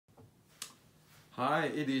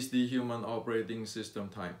Hi, it is the human operating system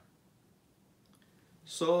time.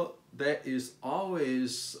 So there is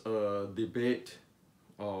always a debate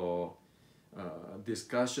or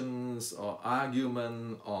discussions or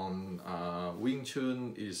argument on Wing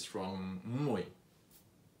Chun is from Ng Mui,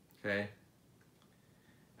 okay?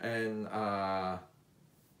 And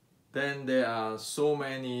then there are so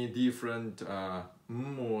many different Ng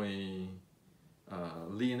Mui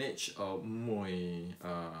lineage or Ng Mui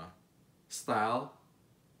style,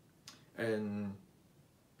 and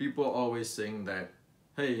people always saying that,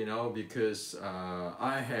 hey, because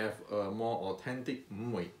I have a more authentic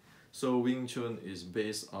Ng Mui, so Wing Chun is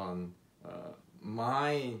based on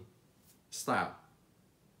my style.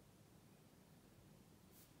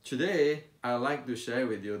 Today, I'd like to share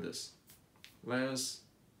with you this. Let's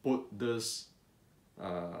put this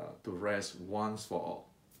to rest once for all,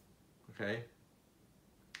 okay?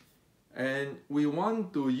 And we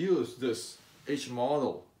want to use this H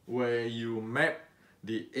model where you map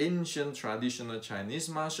the ancient traditional Chinese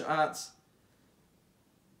martial arts,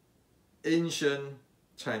 ancient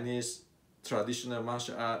Chinese traditional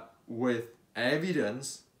martial art with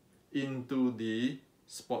evidence into the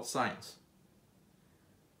sport science.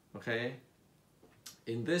 Okay?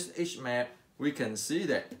 In this H map, we can see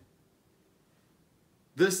that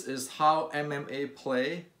this is how MMA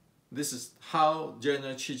play. This is how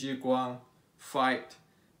General Qi Ji Guang fight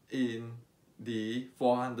in the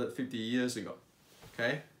 450 years ago.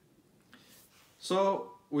 Okay?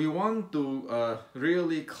 So we want to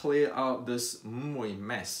really clear out this Ng Mui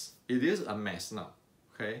mess. It is a mess now.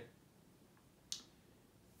 Okay?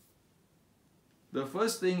 The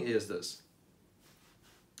first thing is this.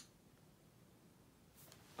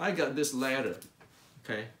 I got this letter.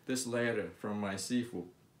 Okay? This letter from my sifu.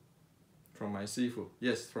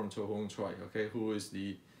 Yes, from Cho Hong Choi, okay, who is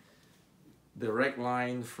the direct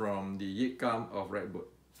line from the Yit Gam of Redwood.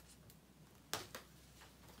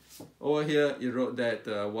 Over here, he wrote that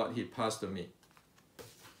what he passed to me.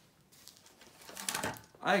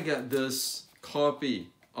 I got this copy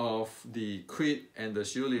of the Quid and the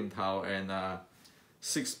Xiu Lim Tao and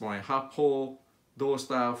 6-point half pole. Those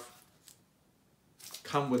stuff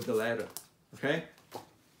come with the letter, okay?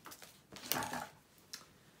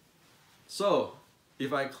 So,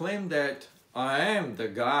 if I claim that I am the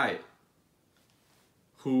guy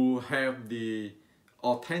who have the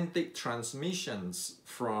authentic transmissions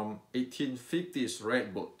from 1850s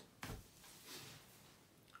Redwood,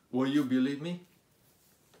 will you believe me?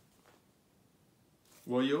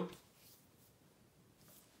 Will you?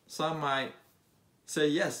 Some might say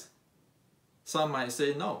yes, some might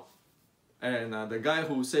say no, and the guy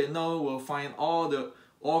who say no will find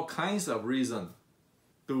all kinds of reasons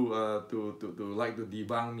to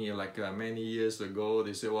debunk me. Like many years ago,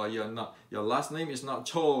 they say, well, your last name is not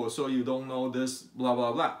Cho, so you don't know this, blah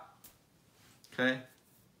blah blah. Okay.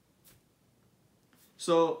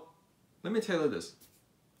 So let me tell you this.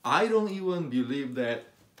 I don't even believe that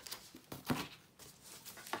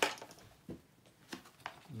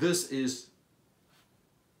this is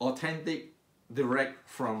authentic, direct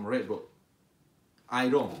from Redwood. I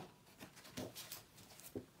don't.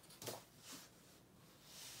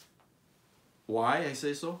 Why I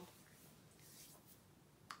say so?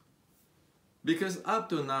 Because up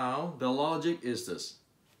to now, the logic is this.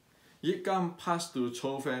 Yit Gam passed to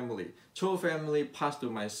Cho family. Cho family passed to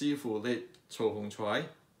my sifu, late Cho Hong Choi,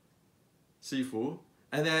 sifu.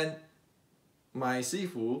 And then my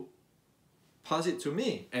sifu passed it to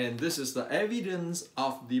me. And this is the evidence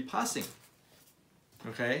of the passing.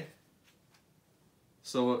 Okay?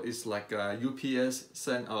 So it's like UPS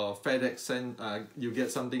send or FedEx send, you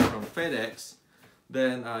get something from FedEx,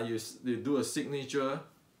 then you do a signature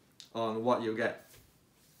on what you get.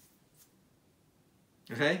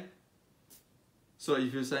 Okay? So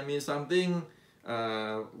if you send me something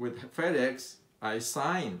with FedEx, I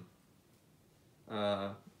sign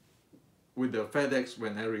with the FedEx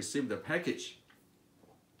when I receive the package.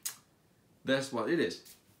 That's what it is.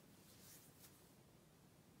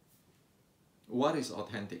 What is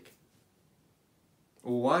authentic?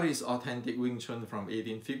 What is authentic Wing Chun from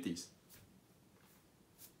 1850s?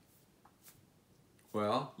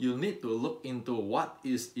 Well, you need to look into what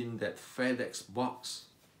is in that FedEx box.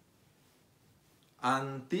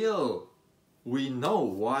 Until we know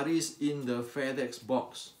what is in the FedEx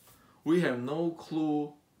box, we have no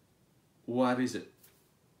clue what is it.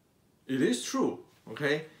 It is true,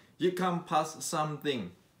 okay? You can pass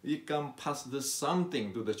something. You can pass this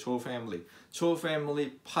something to the Cho family. Cho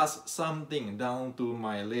family pass something down to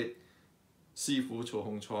my late Sifu Cho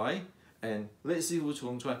Hong Choi, and late Sifu Cho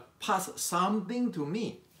Hong Choi pass something to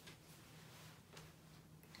me.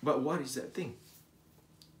 But what is that thing?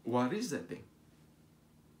 What is that thing?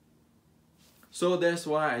 So that's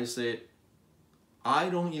why I said, I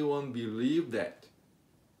don't even believe that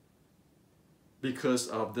because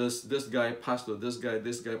of this guy passed to this guy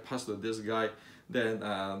passed to this guy,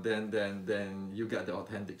 then you get the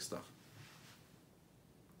authentic stuff.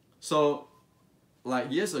 So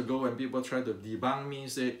like years ago when people try to debunk me,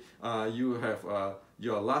 say you have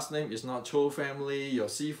your last name is not Cho family, your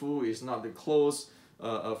Sifu is not the close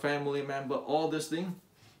family member, all this thing,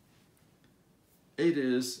 it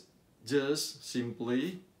is just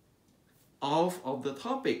simply off of the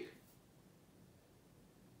topic.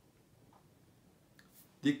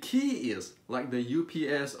 The key is like the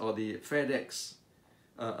UPS or the FedEx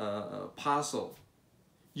parcel.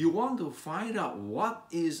 You want to find out what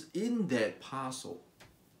is in that parcel.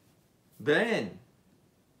 Then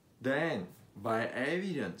by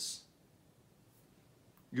evidence,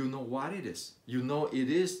 you know what it is. You know it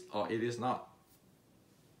is or it is not.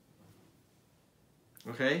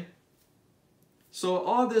 Okay? So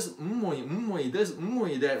all this mui, this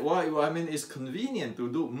mui, that, well, I mean, it's convenient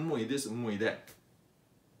to do mui this, mui that.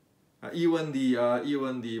 Even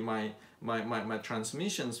my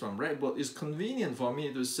transmissions from Redboard is convenient for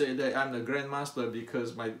me to say that I'm the grandmaster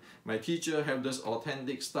because my teacher have this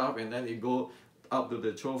authentic stuff, and then it go up to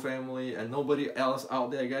the Cho family and nobody else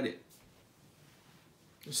out there get it.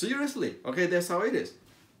 Seriously, okay, that's how it is.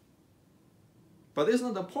 But that's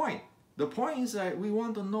not the point. The point is that we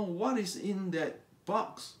want to know what is in that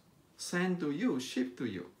box sent to you, shipped to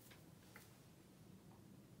you.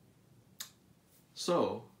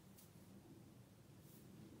 So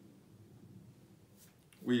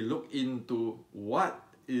we look into what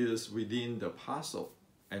is within the parcel,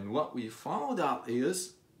 and what we found out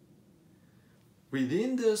is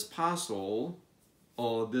within this parcel,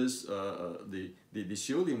 or this the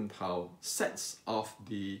Xiu Lim Tao sets of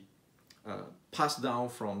the passed down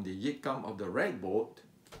from the Yikam of the Red Boat,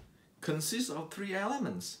 consists of 3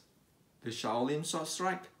 elements: the Shaolin short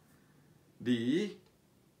strike, the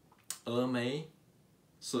Mei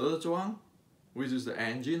Se Zhuang, which is the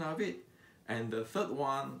engine of it, and the third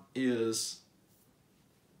one is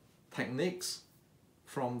techniques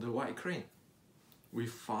from the White Crane. We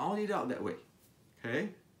found it out that way. Okay?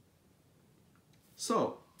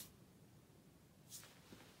 So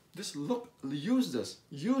just look, use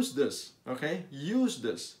this, okay? Use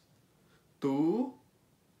this to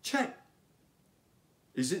check.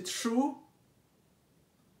 Is it true?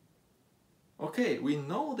 Okay, we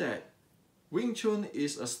know that Wing Chun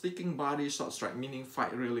is a sticking body short strike, meaning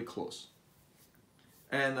fight really close.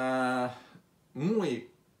 And Mui,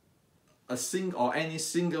 any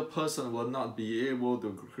single person will not be able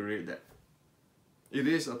to create that. It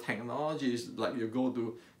is a technology. It's like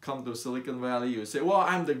you come to Silicon Valley, you say, well,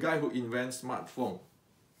 I'm the guy who invents smartphone.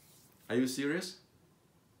 Are you serious?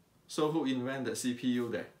 So who invented CPU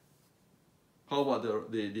there? How about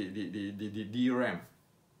the DRAM?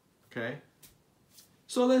 Okay?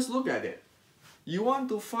 So let's look at it. You want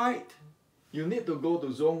to fight, you need to go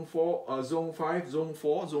to zone 4, zone 5, zone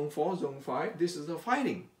 4, zone 4, zone 5. This is the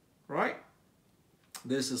fighting, right?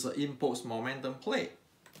 This is an impulse momentum play.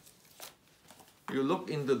 You look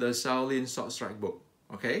into the Shaolin short strike book.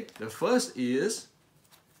 Okay, the first is,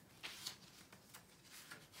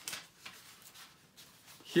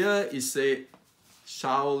 here is a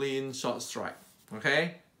Shaolin short strike.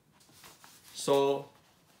 Okay, so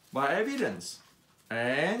by evidence,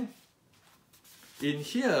 and in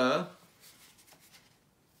here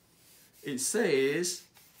it says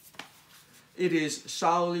it is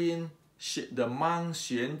Shaolin, the monk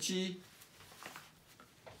Xuanji.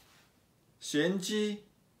 Xuanji,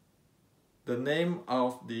 the name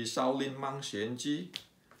of the Shaolin monk Xuanji,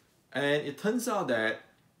 and it turns out that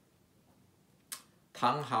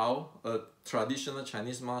Tang Hao, a traditional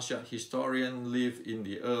Chinese martial art historian, lived in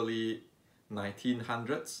the early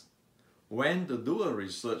 1900s, went to do a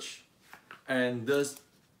research, and this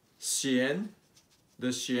Xian, the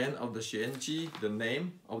Xian of the Xuanji, the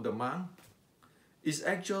name of the monk, is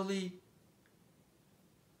actually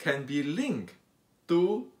can be linked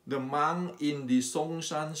to the monk in the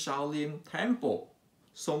Songshan Shaolin Temple,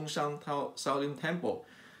 Songshan Shaolin Temple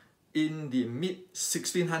in the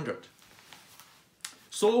mid-1600s.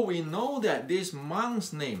 So we know that this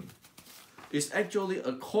monk's name is actually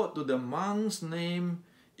according to the monk's name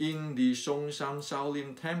in the Songshan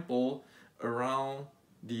Shaolin Temple around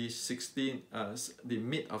the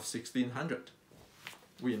mid of 1600.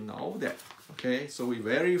 We know that. Okay, so we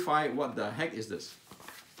verify what the heck is this.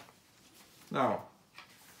 Now,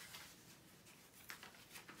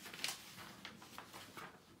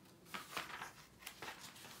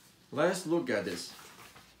 let's look at this.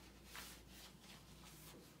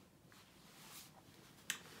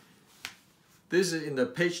 This is in the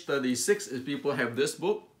page 36 if people have this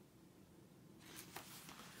book.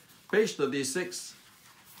 Page 36.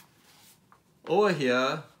 Over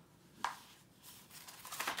here,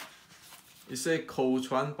 it says 口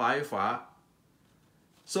传白法.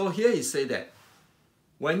 So here it say that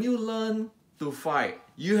when you learn to fight,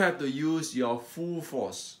 you have to use your full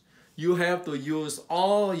force. You have to use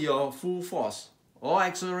all your full force, all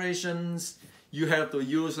accelerations. You have to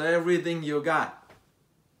use everything you got.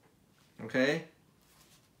 Okay?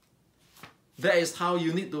 That is how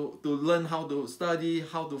you need to learn how to study,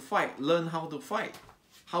 how to fight, learn how to fight,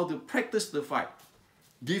 how to practice the fight.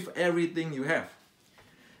 Give everything you have.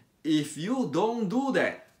 If you don't do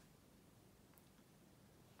that,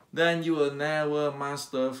 then you will never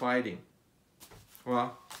master fighting.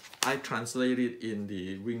 Well, I translated in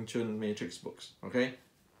the Wing Chun Matrix books, okay?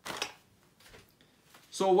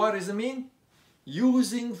 So what does it mean?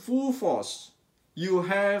 Using full force. You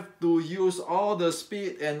have to use all the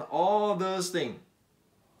speed and all those things.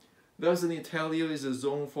 Doesn't it tell you it's a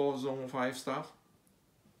zone 4, zone 5 stuff?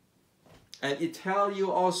 And it tells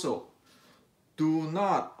you also, do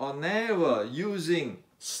not or never using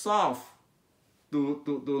soft to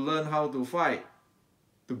learn how to fight.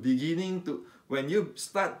 When you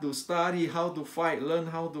start to study how to fight, learn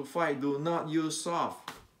how to fight, do not use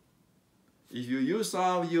soft. If you use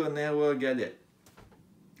soft, you will never get it.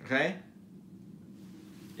 Okay?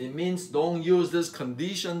 It means don't use this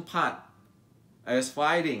conditioned part as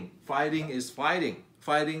fighting. Fighting is fighting.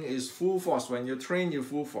 Fighting is full force. When you train, you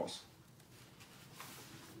full force.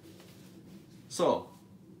 So,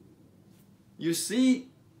 you see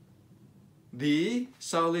the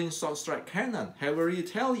Shaolin Short Strike Cannon. Have already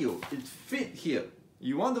tell you, it fit here.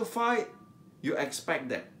 You want to fight, you expect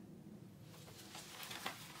that.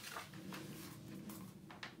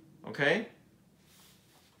 Okay?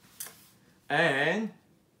 And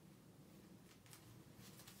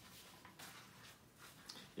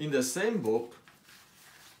in the same book,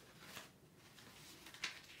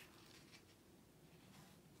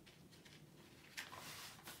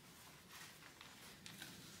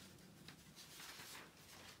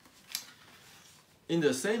 in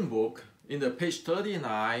the page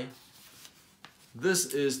 39, this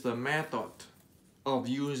is the method of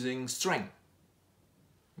using strength.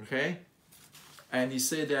 Okay? And he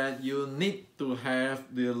said that you need to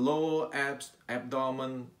have the lower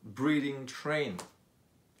abdomen breathing trained.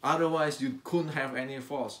 Otherwise, you couldn't have any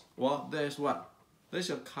force. Well, there's what? There's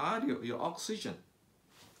your cardio, your oxygen.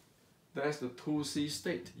 That's the 2C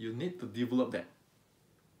state. You need to develop that.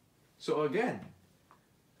 So again,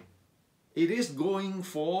 it is going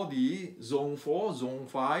for the zone 4, zone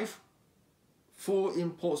 5, full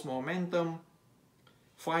impulse momentum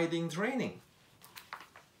fighting training.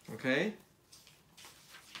 Okay?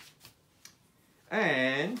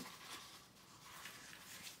 And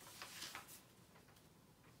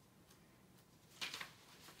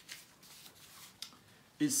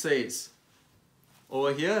it says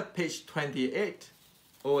over here, page 28,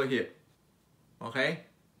 over here. Okay?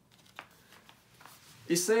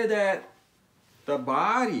 It says that the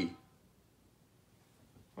body,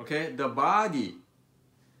 okay, the body,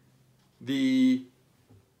 the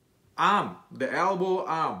arm, the elbow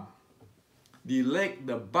arm, the leg,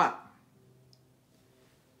 the butt,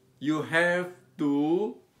 you have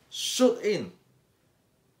to shoot in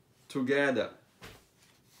together.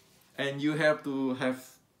 And you have to have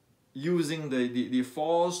using the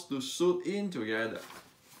force to shoot in together.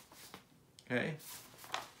 Okay?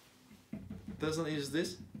 Doesn't use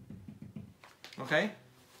this? Okay?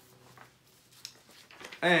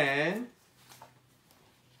 And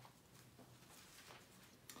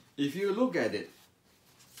if you look at it,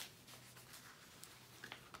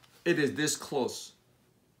 it is this close.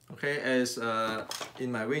 Okay, as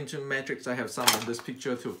in my Wing Chun Matrix, I have some of this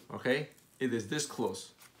picture too. Okay, it is this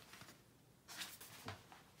close.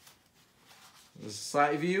 The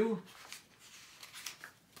side view,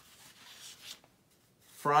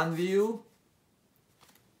 front view,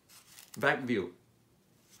 back view.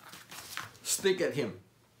 Stick at him.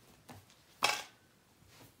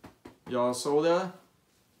 Your shoulder,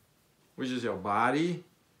 which is your body,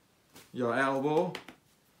 your elbow,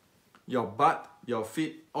 your butt, your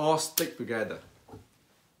feet, all stick together.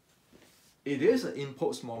 It is an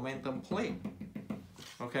impulse momentum play.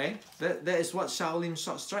 Okay, that is what Shaolin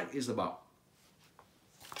Short Strike is about.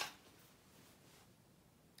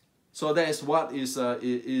 So that is what is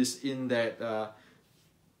in that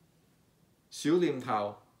Xiu Lim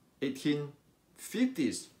Tao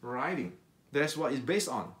 1850s writing. That's what it's based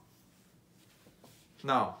on.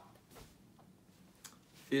 Now,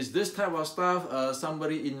 is this type of stuff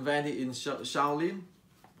somebody invented in Shaolin?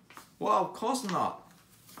 Well, of course not.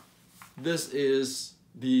 This is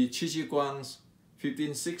the Qi Guang's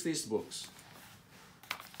 1560s books.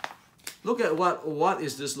 Look at what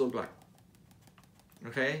is this look like.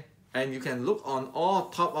 Okay, and you can look on all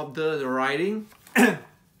top of the writing.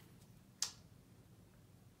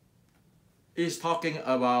 It's talking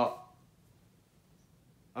about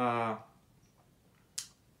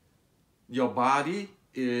your body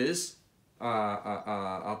is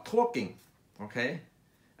talking, okay,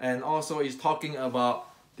 and also it's talking about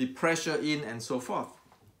the pressure in and so forth.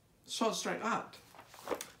 Short strike art.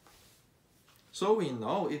 So we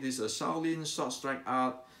know it is a Shaolin short strike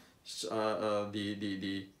art,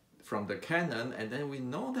 from the canon, and then we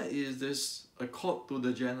know that is this a code to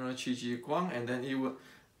the general Qi Guang, and then it will,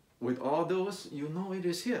 with all those, you know it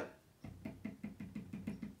is here.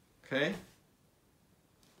 Okay.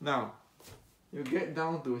 Now, you get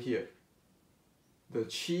down to here. The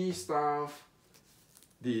Qi stuff,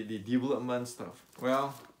 the development stuff.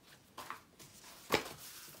 Well,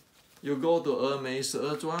 you go to Mei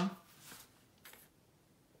Zhuang.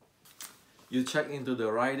 You check into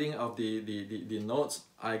the writing of the notes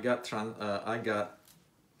I got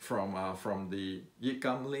from the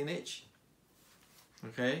Yikam lineage.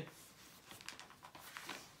 Okay.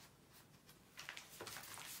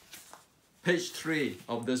 Page 3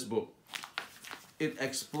 of this book. It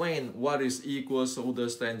explains what is equal shoulder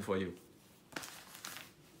stand for you.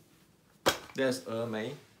 That's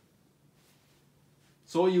Mei.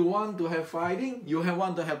 So you want to have fighting, you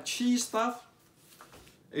want to have Qi stuff,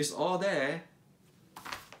 it's all there.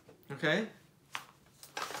 Okay?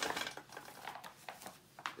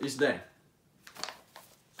 It's there.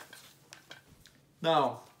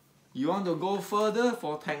 Now, you want to go further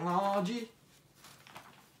for technology?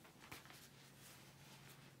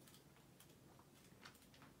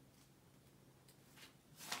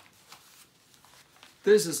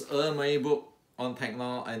 This is Mei book on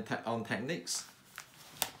on techniques.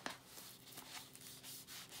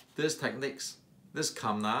 This techniques, this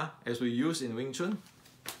kamna, as we use in Wing Chun,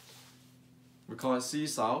 we call it Si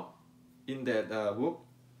Sao in that book.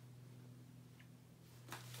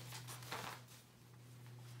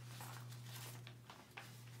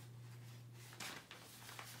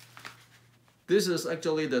 This is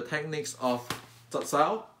actually the techniques of Zat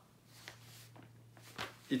Sao.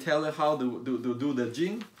 It tells you how to do the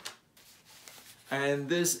Jing. And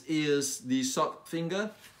this is the short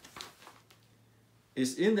finger.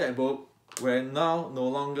 It's in that book where now no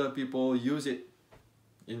longer people use it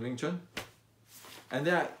in Wing Chun. And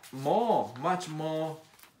there are much more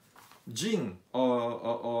Jing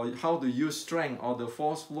or how to use strength or the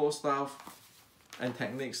force flow stuff and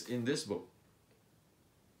techniques in this book.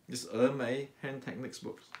 This Mei hand techniques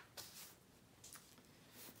books.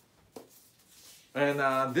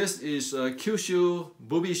 And this is Kyushu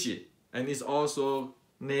Bubishi, and it's also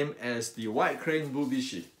named as the White Crane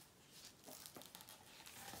Bubishi.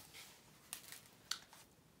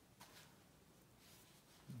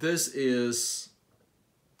 This is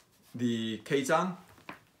the Keizan.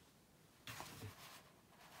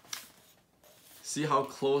 See how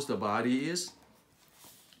close the body is?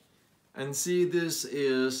 And see, this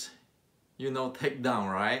is, you know,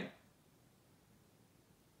 takedown, right?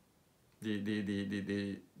 The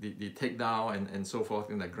takedown and so forth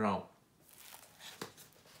in the ground.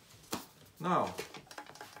 Now,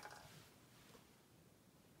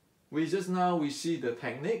 we see the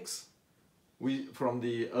techniques. From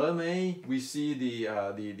the Mei, we see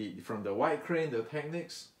from the White Crane the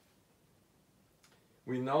techniques.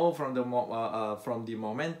 We know from the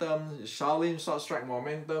momentum, Shaolin short strike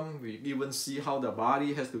momentum. We even see how the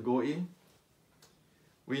body has to go in.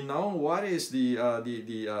 We know what is the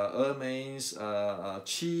Mei's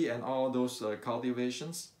Qi and all those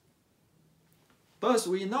cultivations. Thus,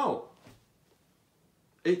 we know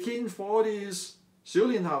 1840s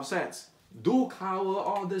Xiulin sets do cover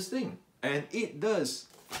all this thing, and it does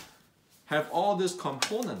have all these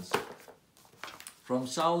components from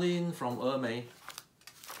Shaolin, from Mei.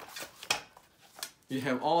 You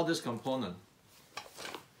have all this component.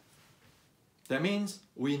 That means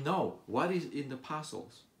we know what is in the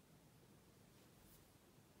parcels.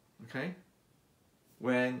 Okay?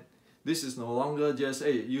 When this is no longer just,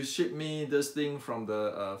 hey, you ship me this thing from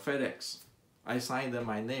the FedEx. I signed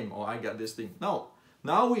my name or I got this thing. No.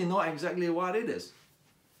 Now we know exactly what it is.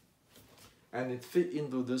 And it fit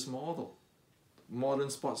into this model. Modern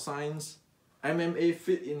sports science. MMA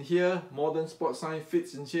fit in here. Modern sports science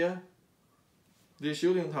fits in here. The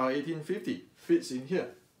Xiulin Tao 1850 fits in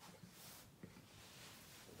here.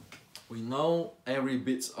 We know every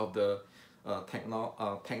bit of the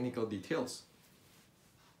technical details.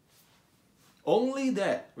 Only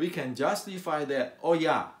that we can justify that, oh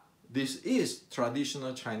yeah, this is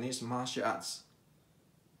traditional Chinese martial arts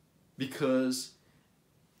because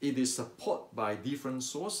it is supported by different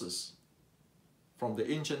sources from the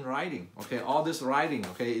ancient writing. Okay, all this writing,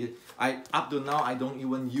 okay, up to now I don't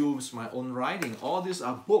even use my own writing. All these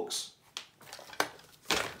are books.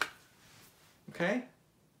 Okay?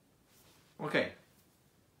 Okay.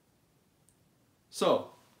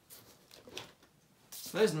 So,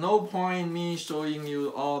 there's no point me showing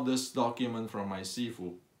you all this document from my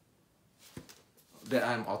Sifu that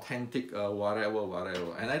I'm authentic,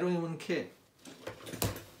 whatever, and I don't even care.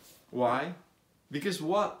 Why? Because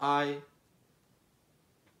what I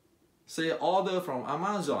say order from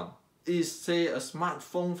Amazon is, say, a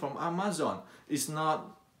smartphone from Amazon. It's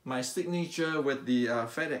not my signature with the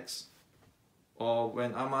FedEx or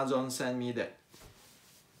when Amazon send me that.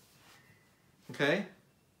 Okay?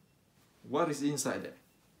 What is inside there?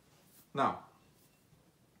 Now,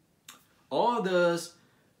 all this,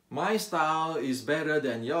 my style is better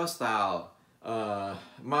than your style.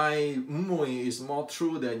 My Ng Mui is more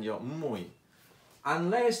true than your Ng Mui.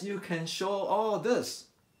 Unless you can show all this,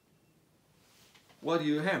 what do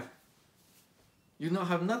you have? You don't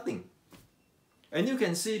have nothing. And you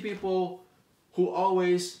can see people who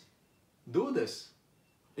always do this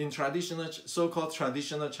in traditional, so-called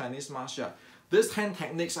traditional Chinese martial art. This hand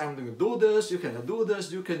techniques, I'm going to do this, you can do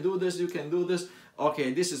this, you can do this, you can do this.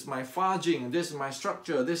 Okay, this is my fa jing, this is my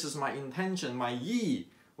structure, this is my intention, my yi.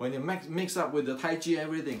 When you mix up with the Tai Chi,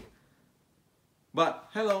 everything. But,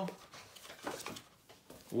 hello.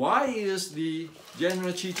 Why is the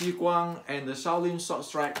General Qi Ji Guang and the Shaolin Sword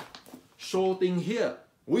Strike show thing here,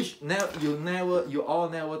 which you all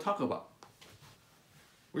never talk about?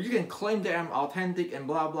 Well, you can claim that I'm authentic and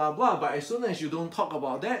blah blah blah, but as soon as you don't talk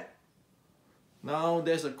about that, now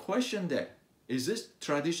there's a question there. Is this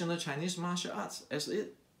traditional Chinese martial arts as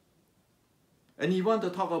it? And you want to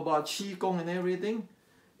talk about Qi Gong and everything?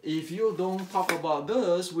 If you don't talk about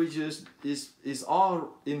this, which is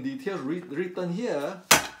all in detail written here,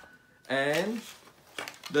 and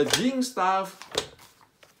the Jing stuff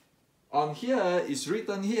on here is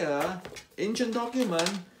written here, ancient document,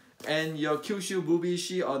 and your Kyushu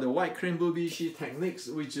Bubishi or the White Crane Bubishi techniques,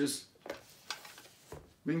 which is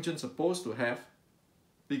Wing Chun supposed to have,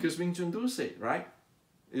 because Wing Chun do say, right?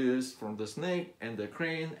 It is from the snake and the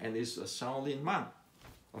crane, and it's a Shaolin man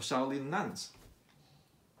or Shaolin nuns.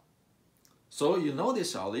 So you know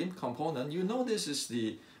this Shaolin component, you know this is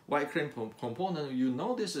the White Crane component, you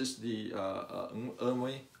know this is the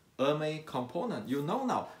Mui component, you know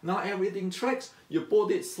now. Now everything tracks, you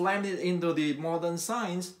put it, slam it into the modern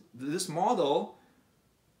science, this model,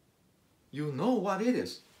 you know what it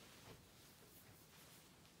is.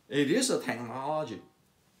 It is a technology,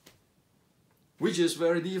 which is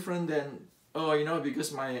very different than, oh, you know,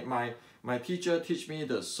 because my teacher teach me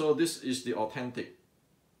this, so this is the authentic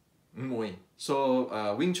Ng Mui.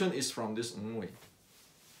 So Wing Chun is from this Ng Mui.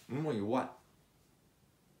 Ng Mui what?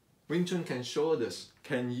 Wing Chun can show this.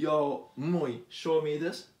 Can your Ng Mui show me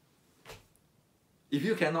this? If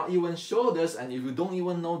you cannot even show this, and if you don't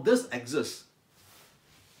even know this exists,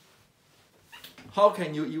 how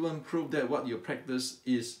can you even prove that what you practice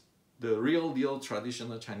is the real deal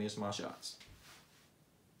traditional Chinese martial arts?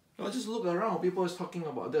 Well, just look around, people is talking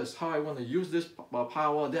about this, how I want to use this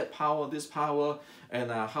power, that power, this power,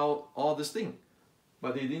 and how all this thing.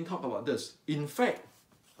 But they didn't talk about this. In fact,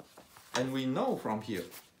 and we know from here,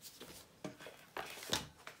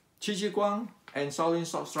 Qi Ji Guang and Shaolin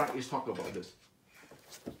Sword Strike is talk about this.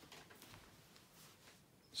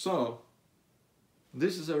 So,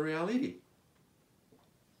 this is a reality.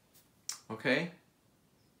 Okay?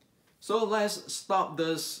 So let's stop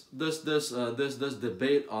this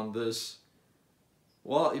debate on this.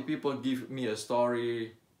 Well, if people give me a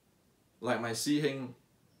story, like my Si Hing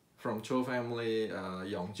from Cho family,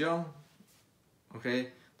 Yongjiang, okay,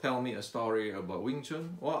 tell me a story about Wing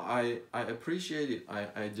Chun. Well, I appreciate it.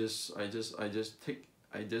 I just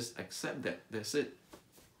accept that. That's it.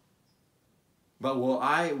 But will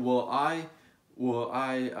I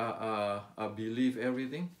believe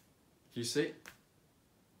everything he said?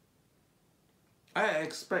 I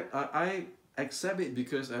accept it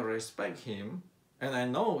because I respect him, and I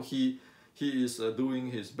know he is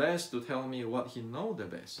doing his best to tell me what he knows the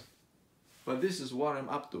best. But this is what I'm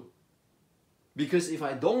up to. Because if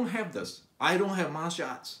I don't have this, I don't have martial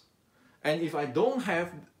arts. And if I don't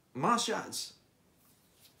have martial arts,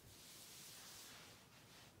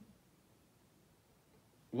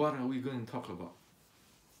 what are we going to talk about?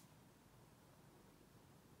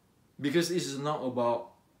 Because this is not about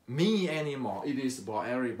me anymore, it is about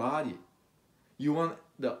everybody. You want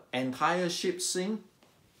the entire ship sink?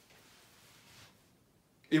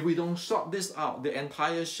 If we don't sort this out, the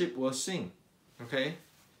entire ship will sink. Okay?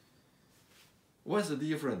 What's the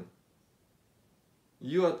difference?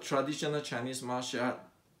 You are traditional Chinese martial art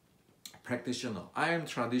practitioner. I am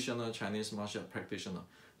traditional Chinese martial art practitioner.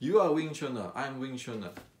 You are Wing Chuner. I am Wing Chuner.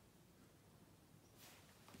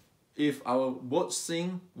 If our boat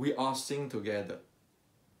sing, we all sing together.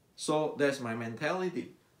 So that's my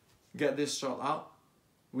mentality. Get this sorted out.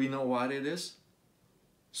 We know what it is.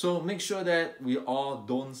 So make sure that we all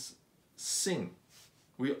don't sing.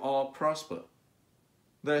 We all prosper.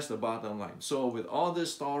 That's the bottom line. So with all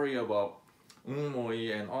this story about Ng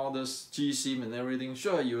Mui and all this GC and everything,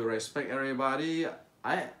 sure, you respect everybody.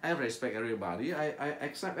 I respect everybody. I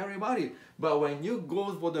accept everybody. But when you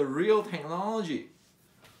go for the real technology,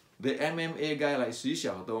 the MMA guy like Xi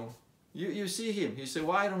Xiaodong, you see him. He said,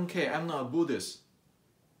 well, I don't care. I'm not a Buddhist.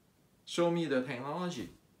 Show me the technology.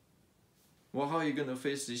 Well, how are you going to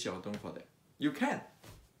face Xi Xiaodong for that? You can't.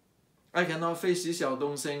 I cannot face Xi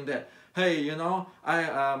Xiaodong saying that, hey, you know,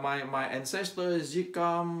 my ancestor is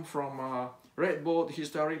Yikam from Red Boat.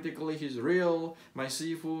 Historically, he's real. My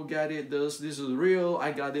Sifu get it. This is real.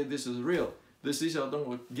 I got it. This is real. The Xi Xiaodong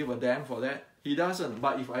will give a damn for that. He doesn't.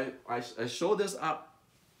 But if I show this up,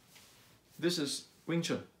 this is Wing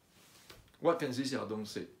Chun. What can Xi Xiaodong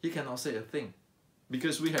say? He cannot say a thing.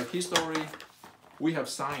 Because we have history, we have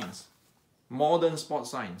science, modern sports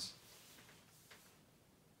science.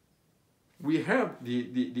 We have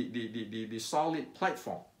the solid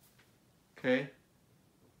platform. Okay?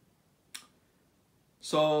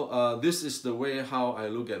 So this is the way how I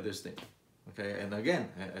look at this thing. Okay, and again,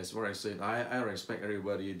 as what I said, I respect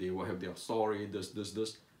everybody. They will have their story,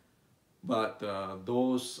 this. But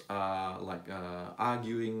those are like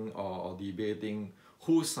arguing or debating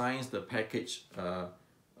who signs the package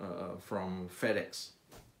from FedEx.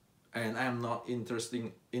 And I'm not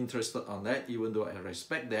interested on that, even though I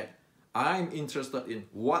respect that. I'm interested in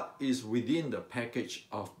what is within the package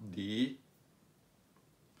of the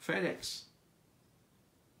FedEx.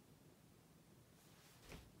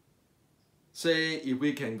 Say if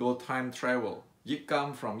we can go time travel,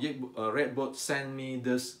 Yikam from Red Boat send me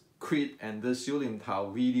this Creed and this Xiu Lim Tao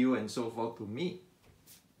video and so forth to me.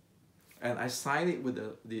 And I sign it with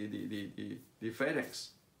the FedEx.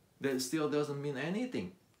 That still doesn't mean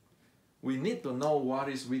anything. We need to know what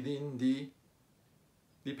is within the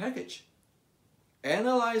package.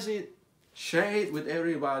 Analyze it, share it with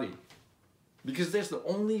everybody. Because that's the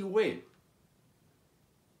only way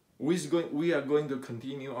we are going to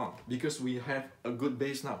continue on. Because we have a good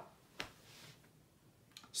base now.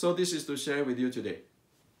 So this is to share with you today.